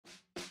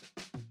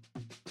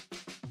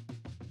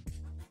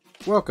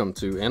Welcome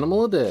to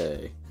Animal a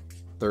Day.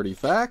 30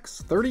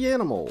 Facts, 30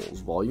 Animals,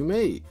 Volume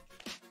 8.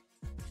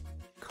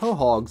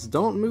 Quahogs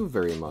don't move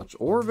very much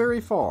or very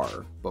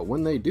far, but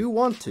when they do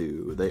want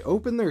to, they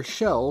open their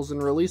shells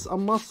and release a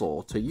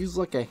muscle to use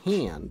like a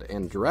hand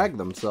and drag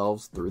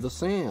themselves through the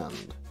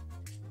sand.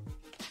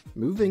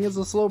 Moving is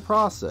a slow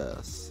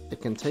process.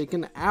 It can take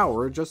an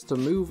hour just to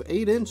move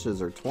 8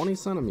 inches or 20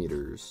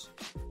 centimeters.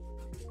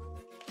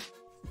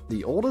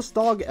 The oldest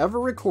dog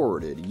ever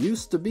recorded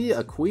used to be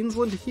a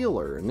Queensland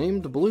heeler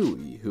named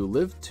Bluey, who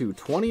lived to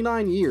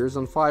 29 years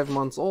and 5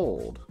 months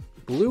old.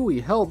 Bluey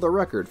held the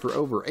record for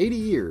over 80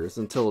 years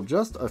until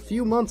just a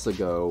few months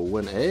ago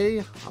when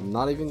I'm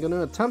not even going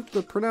to attempt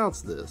to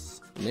pronounce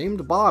this,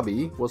 named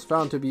Bobby was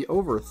found to be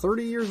over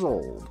 30 years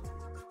old.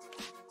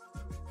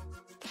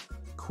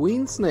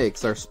 Queen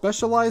snakes are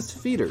specialized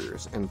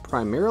feeders and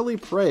primarily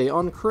prey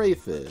on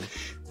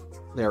crayfish.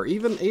 They are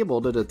even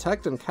able to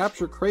detect and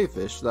capture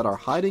crayfish that are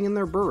hiding in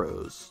their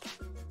burrows.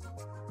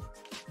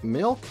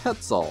 Male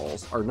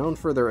quetzals are known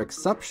for their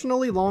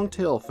exceptionally long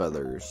tail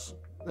feathers.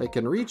 They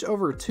can reach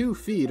over 2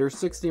 feet or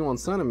 61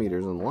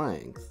 centimeters in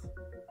length.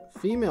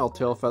 Female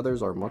tail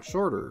feathers are much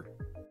shorter.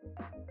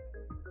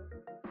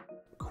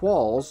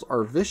 Quolls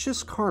are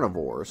vicious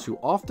carnivores who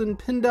often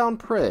pin down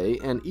prey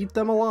and eat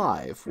them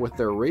alive with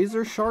their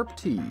razor-sharp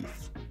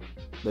teeth.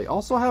 They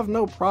also have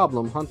no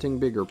problem hunting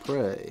bigger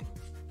prey.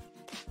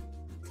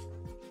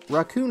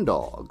 Raccoon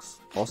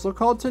dogs, also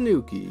called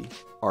tanuki,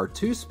 are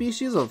 2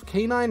 species of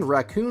canine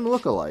raccoon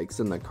lookalikes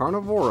in the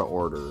Carnivora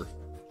order.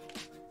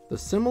 The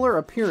similar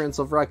appearance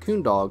of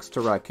raccoon dogs to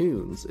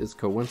raccoons is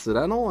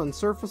coincidental and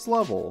surface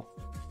level.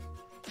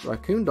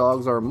 Raccoon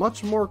dogs are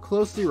much more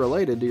closely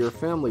related to your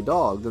family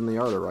dog than they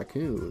are to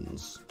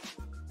raccoons.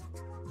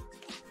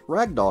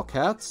 Ragdoll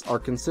cats are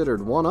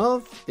considered one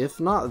of,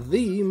 if not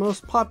the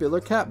most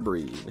popular cat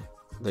breed.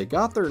 They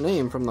got their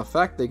name from the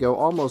fact they go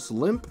almost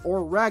limp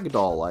or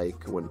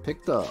ragdoll-like when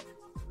picked up.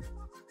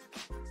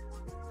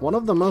 One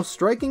of the most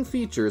striking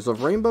features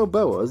of rainbow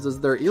boas is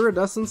their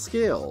iridescent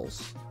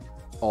scales.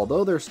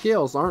 Although their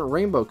scales aren't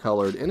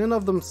rainbow-colored in and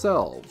of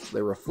themselves,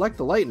 they reflect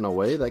light in a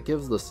way that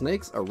gives the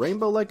snakes a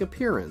rainbow-like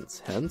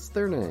appearance, hence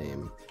their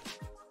name.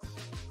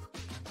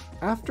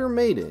 After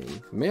mating,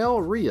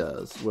 male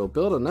rheas will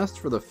build a nest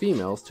for the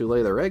females to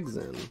lay their eggs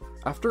in.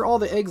 After all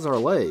the eggs are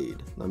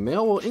laid, the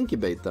male will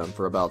incubate them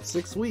for about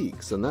 6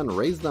 weeks and then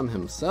raise them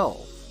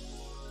himself.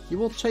 He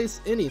will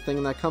chase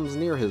anything that comes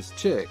near his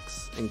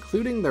chicks,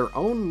 including their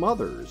own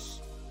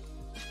mothers.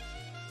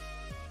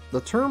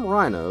 The term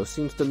rhino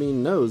seems to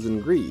mean nose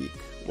in Greek,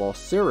 while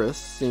cerus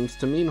seems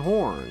to mean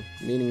horn,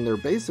 meaning they're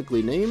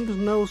basically named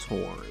nose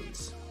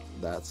horns.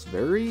 That's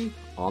very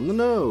on the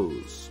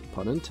nose,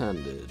 pun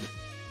intended.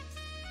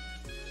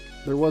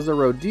 There was a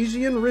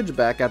Rhodesian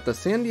Ridgeback at the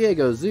San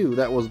Diego Zoo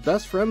that was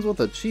best friends with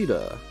a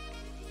cheetah.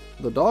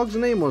 The dog's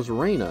name was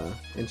Raina,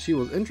 and she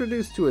was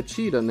introduced to a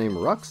cheetah named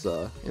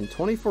Ruxa in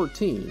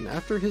 2014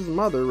 after his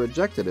mother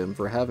rejected him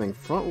for having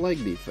front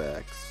leg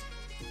defects.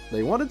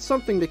 They wanted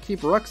something to keep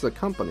Ruxa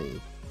company.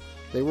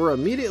 They were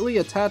immediately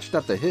attached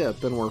at the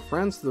hip and were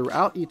friends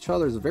throughout each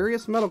other's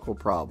various medical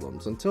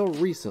problems until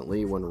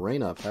recently when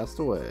Raina passed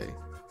away.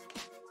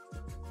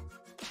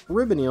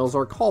 Ribbon eels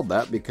are called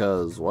that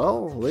because,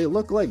 well, they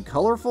look like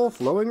colorful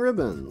flowing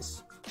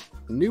ribbons.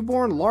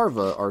 Newborn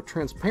larvae are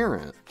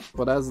transparent,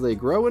 but as they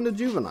grow into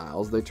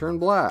juveniles they turn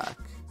black.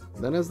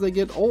 Then as they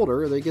get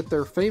older they get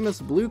their famous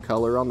blue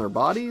color on their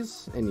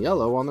bodies and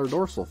yellow on their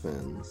dorsal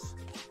fins.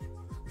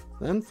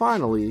 Then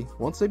finally,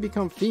 once they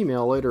become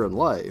female later in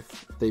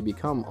life, they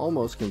become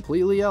almost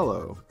completely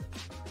yellow.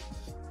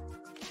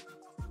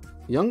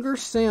 Younger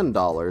sand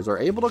dollars are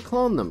able to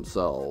clone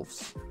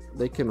themselves.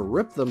 They can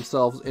rip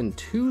themselves in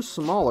 2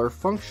 smaller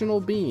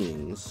functional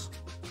beings.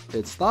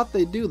 It's thought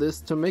they do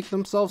this to make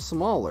themselves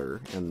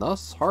smaller, and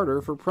thus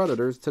harder for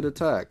predators to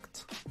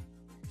detect.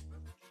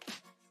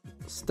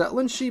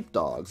 Shetland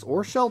sheepdogs,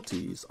 or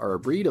Shelties, are a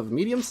breed of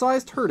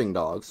medium-sized herding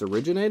dogs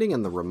originating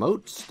in the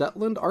remote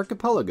Shetland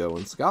archipelago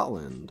in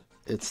Scotland.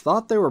 It's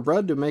thought they were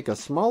bred to make a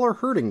smaller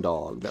herding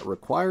dog that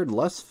required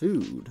less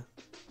food.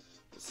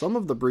 Some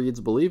of the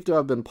breeds believed to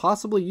have been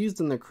possibly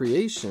used in their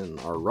creation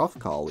are rough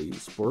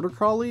collies, border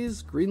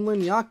collies,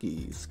 Greenland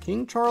Yakis,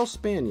 King Charles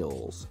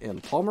Spaniels,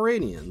 and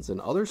Pomeranians and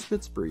other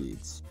Spitz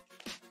breeds.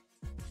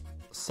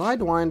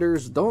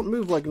 Sidewinders don't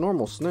move like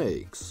normal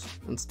snakes.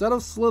 Instead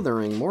of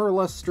slithering more or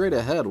less straight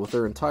ahead with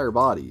their entire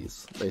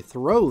bodies, they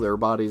throw their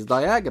bodies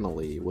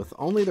diagonally with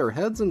only their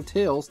heads and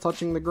tails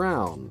touching the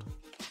ground.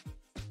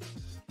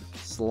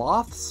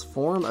 Sloths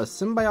form a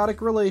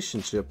symbiotic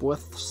relationship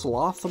with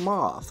sloth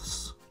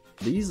moths.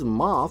 These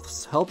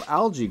moths help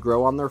algae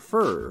grow on their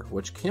fur,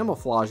 which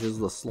camouflages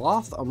the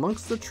sloth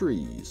amongst the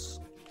trees.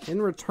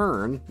 In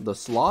return, the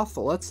sloth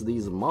lets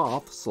these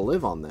moths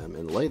live on them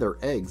and lay their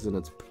eggs in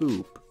its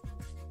poop.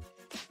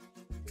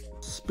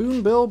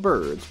 Spoonbill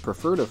birds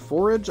prefer to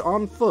forage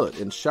on foot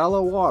in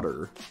shallow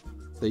water.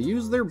 They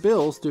use their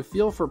bills to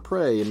feel for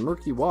prey in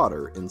murky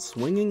water in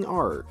swinging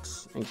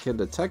arcs, and can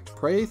detect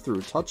prey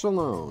through touch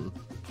alone.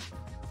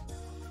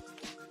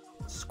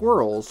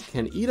 squirrels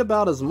can eat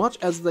about as much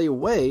as they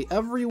weigh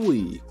every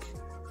week.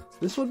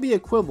 This would be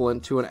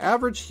equivalent to an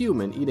average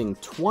human eating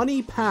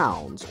 20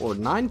 pounds or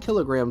 9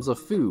 kilograms of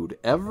food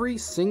every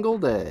single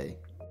day.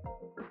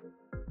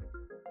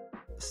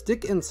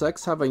 Stick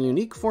insects have a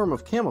unique form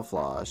of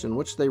camouflage in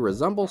which they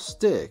resemble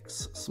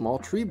sticks, small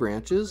tree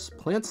branches,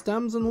 plant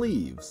stems, and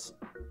leaves.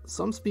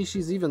 Some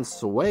species even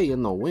sway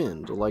in the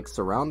wind like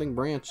surrounding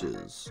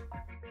branches.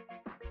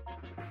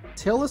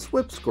 Tailless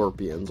whip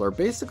scorpions are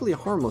basically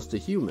harmless to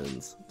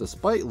humans,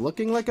 despite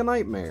looking like a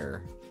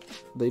nightmare.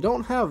 They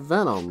don't have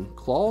venom,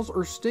 claws,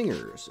 or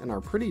stingers, and are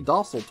pretty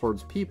docile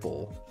towards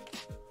people.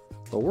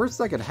 The worst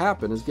that could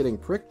happen is getting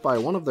pricked by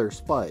one of their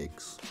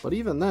spikes, but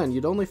even then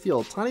you'd only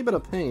feel a tiny bit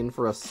of pain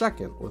for a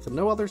second with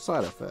no other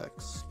side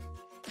effects.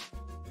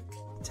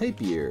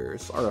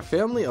 Tapirs are a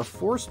family of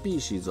 4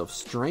 species of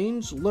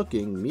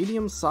strange-looking,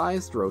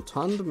 medium-sized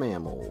rotund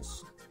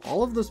mammals.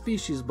 All of the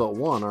species but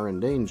one are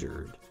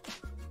endangered.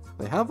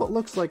 They have what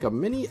looks like a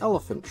mini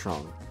elephant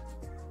trunk.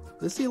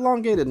 This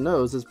elongated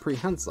nose is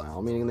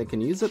prehensile, meaning they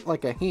can use it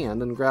like a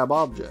hand and grab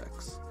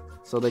objects,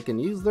 so they can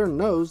use their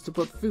nose to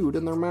put food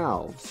in their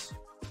mouths.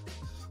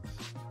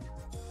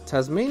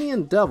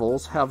 Tasmanian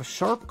devils have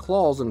sharp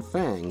claws and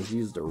fangs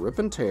used to rip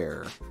and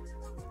tear.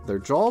 Their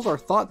jaws are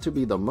thought to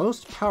be the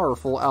most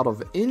powerful out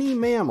of any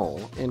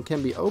mammal and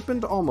can be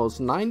opened almost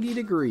 90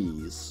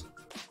 degrees.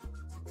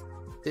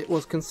 It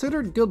was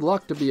considered good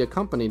luck to be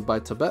accompanied by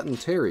Tibetan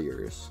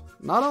terriers.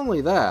 Not only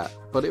that,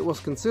 but it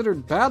was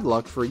considered bad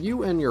luck for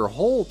you and your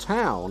whole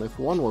town if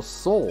one was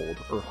sold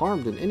or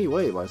harmed in any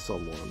way by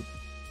someone.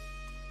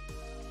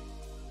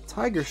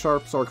 Tiger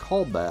sharps are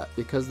called that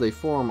because they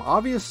form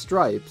obvious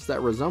stripes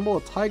that resemble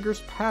a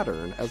tiger's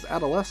pattern as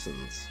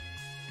adolescents.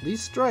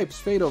 These stripes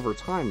fade over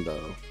time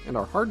though, and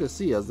are hard to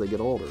see as they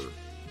get older.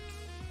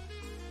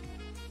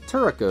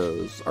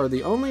 Turacos are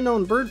the only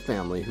known bird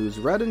family whose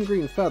red and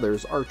green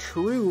feathers are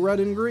true red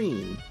and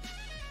green.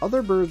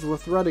 Other birds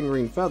with red and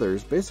green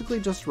feathers basically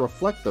just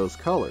reflect those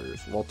colors,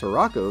 while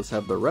turacos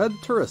have the red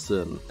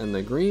turricin and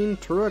the green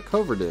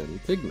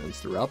turricoverdin pigments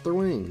throughout their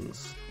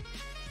wings.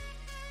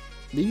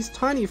 These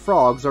tiny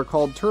frogs are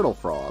called turtle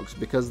frogs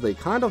because they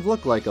kind of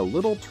look like a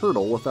little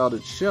turtle without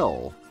its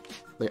shell.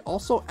 They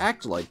also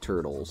act like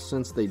turtles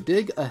since they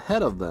dig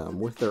ahead of them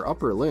with their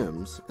upper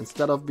limbs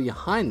instead of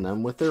behind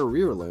them with their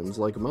rear limbs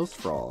like most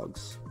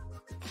frogs.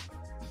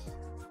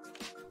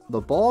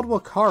 The bald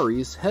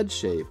wakari's head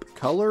shape,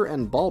 color,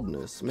 and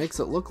baldness makes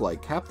it look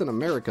like Captain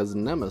America's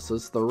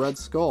nemesis, the Red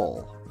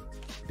Skull.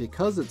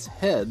 Because its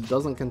head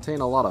doesn't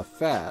contain a lot of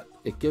fat,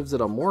 it gives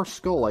it a more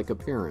skull-like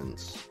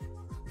appearance.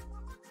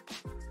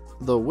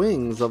 The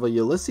wings of a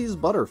Ulysses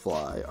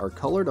butterfly are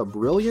colored a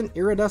brilliant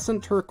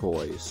iridescent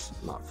turquoise,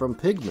 not from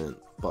pigment,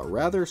 but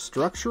rather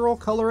structural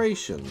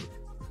coloration.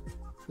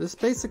 This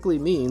basically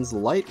means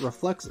light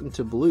reflects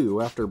into blue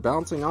after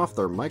bouncing off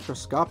their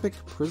microscopic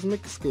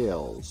prismatic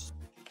scales.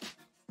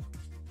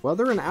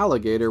 Whether an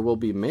alligator will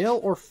be male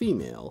or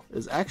female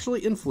is actually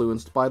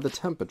influenced by the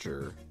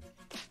temperature.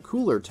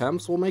 Cooler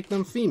temps will make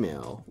them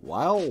female,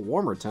 while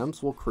warmer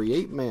temps will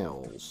create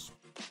males.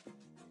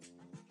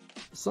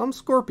 Some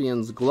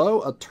scorpions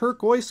glow a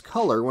turquoise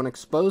color when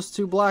exposed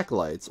to black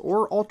lights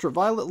or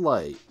ultraviolet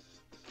light.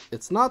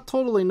 It's not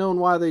totally known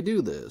why they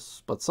do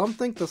this, but some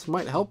think this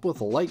might help with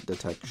light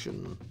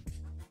detection.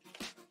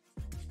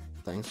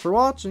 Thanks for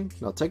watching.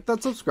 Now take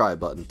that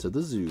subscribe button to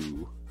the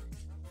zoo.